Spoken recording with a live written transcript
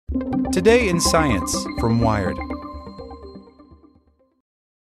Today in Science from Wired.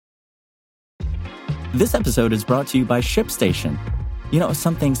 This episode is brought to you by ShipStation. You know,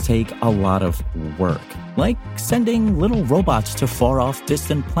 some things take a lot of work, like sending little robots to far-off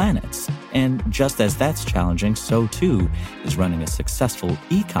distant planets. And just as that's challenging, so too is running a successful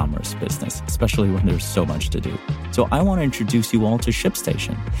e-commerce business, especially when there's so much to do. So I want to introduce you all to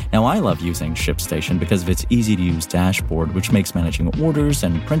ShipStation. Now, I love using ShipStation because of its easy-to-use dashboard, which makes managing orders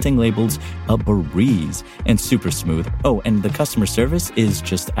and printing labels a breeze and super smooth. Oh, and the customer service is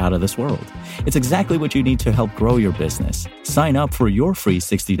just out of this world. It's exactly what you need to help grow your business. Sign up for your free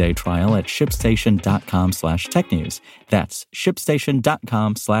 60-day trial at shipstation.com/technews. That's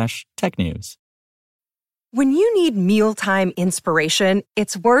shipstation.com/technews. When you need mealtime inspiration,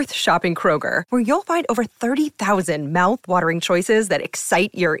 it's worth shopping Kroger, where you'll find over 30,000 mouth-watering choices that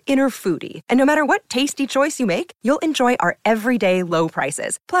excite your inner foodie. And no matter what tasty choice you make, you'll enjoy our everyday low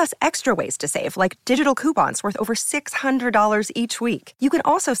prices, plus extra ways to save, like digital coupons worth over $600 each week. You can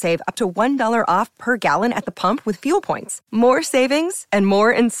also save up to $1 off per gallon at the pump with fuel points. More savings and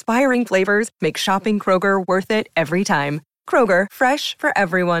more inspiring flavors make shopping Kroger worth it every time. Kroger, fresh for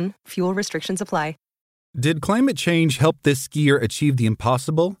everyone. Fuel restrictions apply. Did climate change help this skier achieve the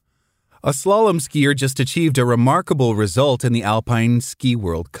impossible? A slalom skier just achieved a remarkable result in the Alpine Ski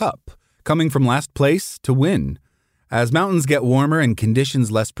World Cup, coming from last place to win. As mountains get warmer and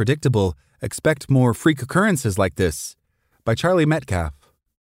conditions less predictable, expect more freak occurrences like this. By Charlie Metcalf.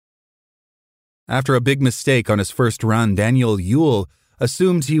 After a big mistake on his first run, Daniel Yule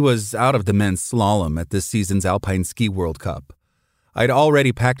assumed he was out of the men's slalom at this season's Alpine Ski World Cup. I'd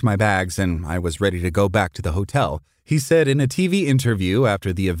already packed my bags and I was ready to go back to the hotel, he said in a TV interview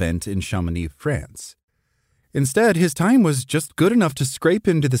after the event in Chamonix, France. Instead, his time was just good enough to scrape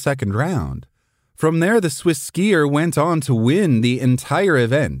into the second round. From there, the Swiss skier went on to win the entire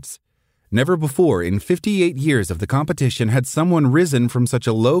event. Never before in 58 years of the competition had someone risen from such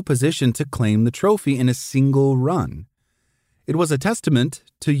a low position to claim the trophy in a single run. It was a testament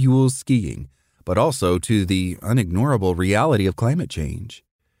to Yule's skiing, but also to the unignorable reality of climate change.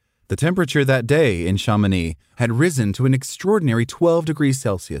 The temperature that day in Chamonix had risen to an extraordinary 12 degrees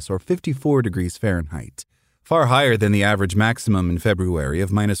Celsius or 54 degrees Fahrenheit, far higher than the average maximum in February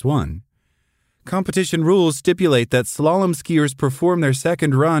of -1. Competition rules stipulate that slalom skiers perform their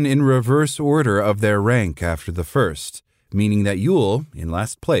second run in reverse order of their rank after the first, meaning that Yule, in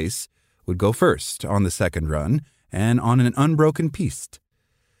last place, would go first on the second run and on an unbroken piste.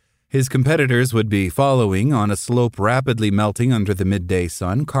 His competitors would be following on a slope rapidly melting under the midday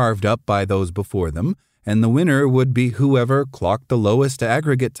sun carved up by those before them, and the winner would be whoever clocked the lowest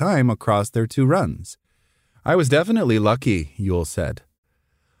aggregate time across their two runs. I was definitely lucky, Yule said.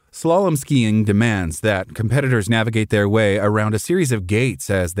 Slalom skiing demands that competitors navigate their way around a series of gates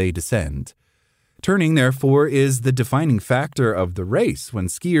as they descend. Turning, therefore, is the defining factor of the race. When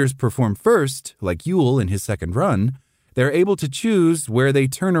skiers perform first, like Yule in his second run, they're able to choose where they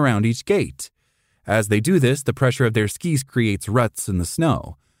turn around each gate. As they do this, the pressure of their skis creates ruts in the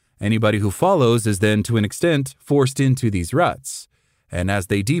snow. Anybody who follows is then, to an extent, forced into these ruts. And as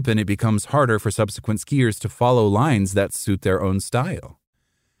they deepen, it becomes harder for subsequent skiers to follow lines that suit their own style.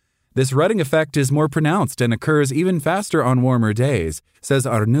 This rutting effect is more pronounced and occurs even faster on warmer days, says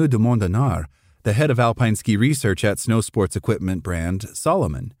Arnaud de Mondenar, the head of alpine ski research at snow sports equipment brand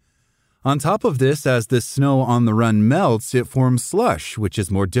Salomon. On top of this, as the snow on the run melts, it forms slush, which is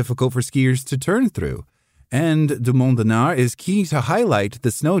more difficult for skiers to turn through. And de Mondenar is key to highlight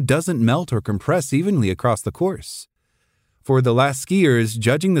the snow doesn't melt or compress evenly across the course. For the last skiers,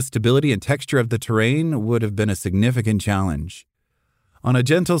 judging the stability and texture of the terrain would have been a significant challenge. On a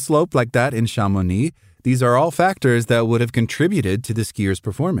gentle slope like that in Chamonix, these are all factors that would have contributed to the skier's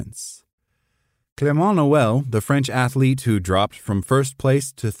performance. Clément Noël, the French athlete who dropped from first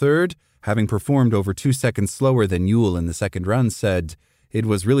place to third, having performed over 2 seconds slower than Yule in the second run, said, "It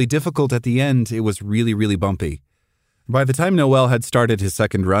was really difficult at the end. It was really, really bumpy." By the time Noël had started his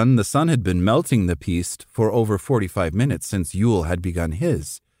second run, the sun had been melting the piste for over 45 minutes since Yule had begun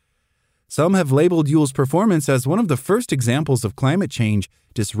his. Some have labeled Yule's performance as one of the first examples of climate change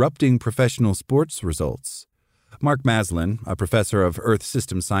disrupting professional sports results. Mark Maslin, a professor of Earth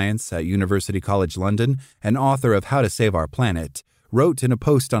System Science at University College London and author of How to Save Our Planet, wrote in a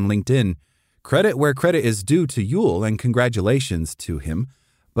post on LinkedIn, "Credit where credit is due to Yule and congratulations to him,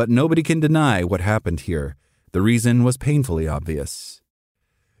 but nobody can deny what happened here. The reason was painfully obvious."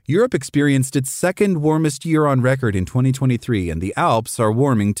 Europe experienced its second warmest year on record in 2023, and the Alps are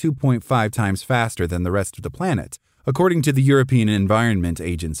warming 2.5 times faster than the rest of the planet, according to the European Environment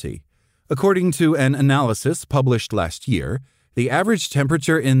Agency. According to an analysis published last year, The average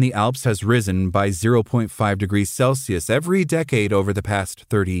temperature in the Alps has risen by 0.5 degrees Celsius every decade over the past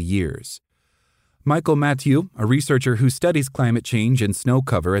 30 years. Michael Mathieu, a researcher who studies climate change and snow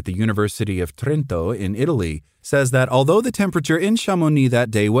cover at the University of Trento in Italy, says that although the temperature in Chamonix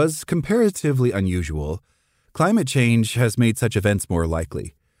that day was comparatively unusual, climate change has made such events more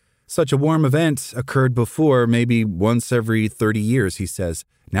likely. Such a warm event occurred before maybe once every 30 years, he says.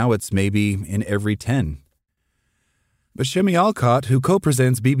 Now it's maybe in every 10. Bashemi Alcott, who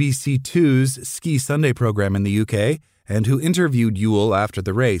co-presents BBC Two's Ski Sunday program in the UK and who interviewed Yule after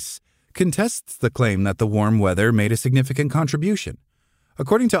the race, contests the claim that the warm weather made a significant contribution.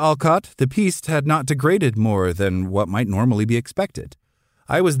 According to Alcott, the piste had not degraded more than what might normally be expected.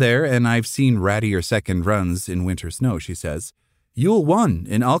 I was there and I've seen rattier second runs in winter snow, she says. Yule won,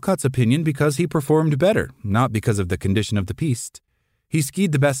 in Alcott's opinion, because he performed better, not because of the condition of the piste. He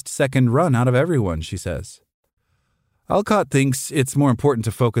skied the best second run out of everyone, she says. Alcott thinks it's more important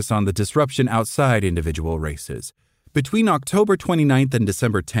to focus on the disruption outside individual races. Between October 29th and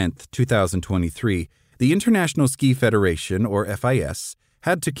December 10th, 2023, the International Ski Federation, or FIS,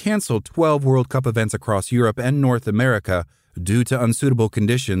 had to cancel 12 World Cup events across Europe and North America due to unsuitable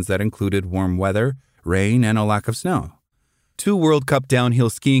conditions that included warm weather, rain, and a lack of snow. 2 World Cup downhill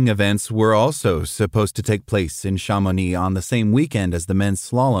skiing events were also supposed to take place in Chamonix on the same weekend as the men's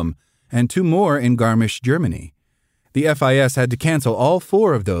slalom, and 2 more in Garmisch, Germany. The FIS had to cancel all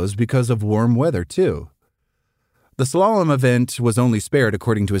 4 of those because of warm weather, too. The slalom event was only spared,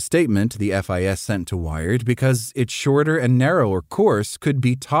 according to a statement the FIS sent to Wired, because its shorter and narrower course could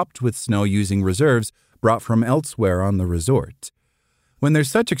be topped with snow using reserves brought from elsewhere on the resort. When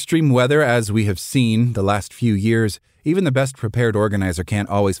there's such extreme weather as we have seen the last few years, even the best prepared organizer can't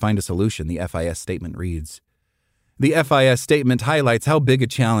always find a solution, the FIS statement reads. The FIS statement highlights how big a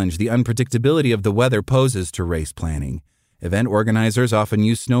challenge the unpredictability of the weather poses to race planning. Event organizers often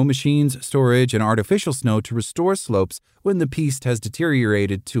use snow machines, storage, and artificial snow to restore slopes when the piste has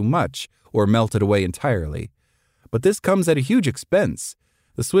deteriorated too much or melted away entirely. But this comes at a huge expense.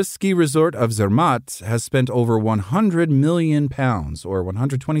 The Swiss ski resort of Zermatt has spent over £100 million, or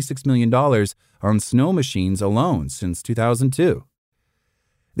 $126 million, on snow machines alone since 2002.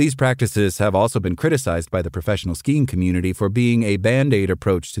 These practices have also been criticized by the professional skiing community for being a band-aid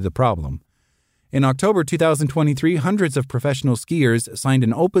approach to the problem. In October 2023, hundreds of professional skiers signed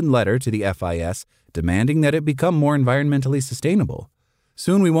an open letter to the FIS demanding that it become more environmentally sustainable.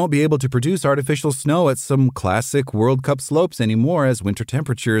 Soon we won't be able to produce artificial snow at some classic World Cup slopes anymore as winter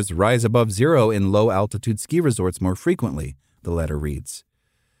temperatures rise above zero in low-altitude ski resorts more frequently, the letter reads.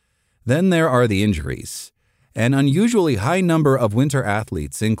 Then there are the injuries. An unusually high number of winter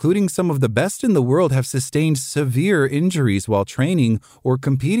athletes, including some of the best in the world, have sustained severe injuries while training or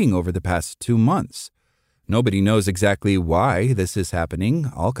competing over the past 2 months. Nobody knows exactly why this is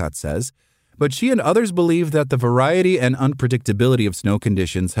happening, Alcott says, but she and others believe that the variety and unpredictability of snow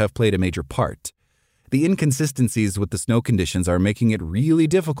conditions have played a major part. The inconsistencies with the snow conditions are making it really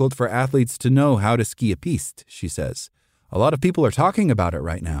difficult for athletes to know how to ski a piste, she says. A lot of people are talking about it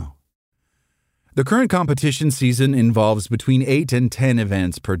right now. The current competition season involves between 8 and 10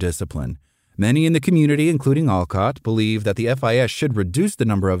 events per discipline. Many in the community, including Alcott, believe that the FIS should reduce the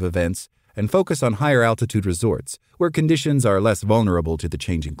number of events and focus on higher altitude resorts, where conditions are less vulnerable to the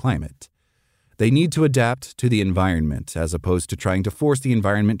changing climate. They need to adapt to the environment, as opposed to trying to force the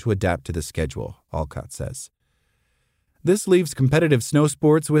environment to adapt to the schedule, Alcott says. This leaves competitive snow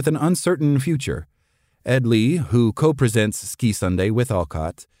sports with an uncertain future. Ed Lee, who co-presents Ski Sunday with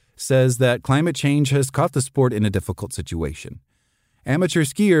Alcott, says that climate change has caught the sport in a difficult situation. Amateur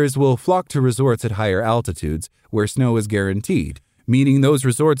skiers will flock to resorts at higher altitudes where snow is guaranteed, meaning those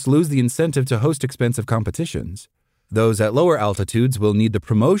resorts lose the incentive to host expensive competitions. Those at lower altitudes will need the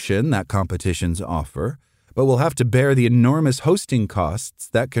promotion that competitions offer, but will have to bear the enormous hosting costs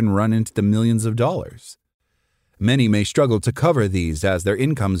that can run into the millions of dollars. Many may struggle to cover these as their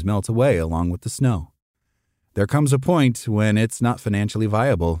incomes melt away along with the snow. There comes a point when it's not financially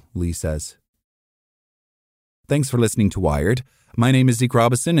viable, Lee says. Thanks for listening to Wired. My name is Zeke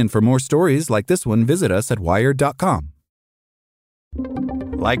Robison, and for more stories like this one, visit us at wired.com.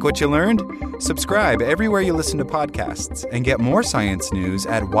 Like what you learned? Subscribe everywhere you listen to podcasts and get more science news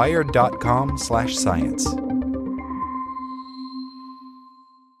at wired.com/science.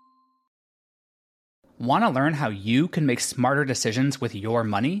 Want to learn how you can make smarter decisions with your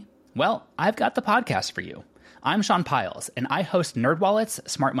money? Well, I've got the podcast for you. I'm Sean Piles, and I host NerdWallet's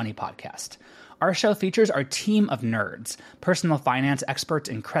Smart Money Podcast. Our show features our team of nerds, personal finance experts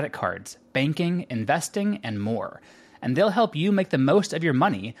in credit cards, banking, investing, and more. and they'll help you make the most of your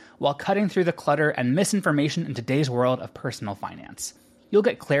money while cutting through the clutter and misinformation in today's world of personal finance. You'll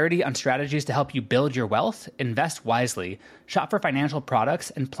get clarity on strategies to help you build your wealth, invest wisely, shop for financial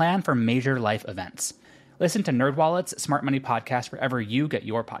products, and plan for major life events. Listen to NerdWallet's Smart Money Podcast wherever you get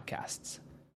your podcasts.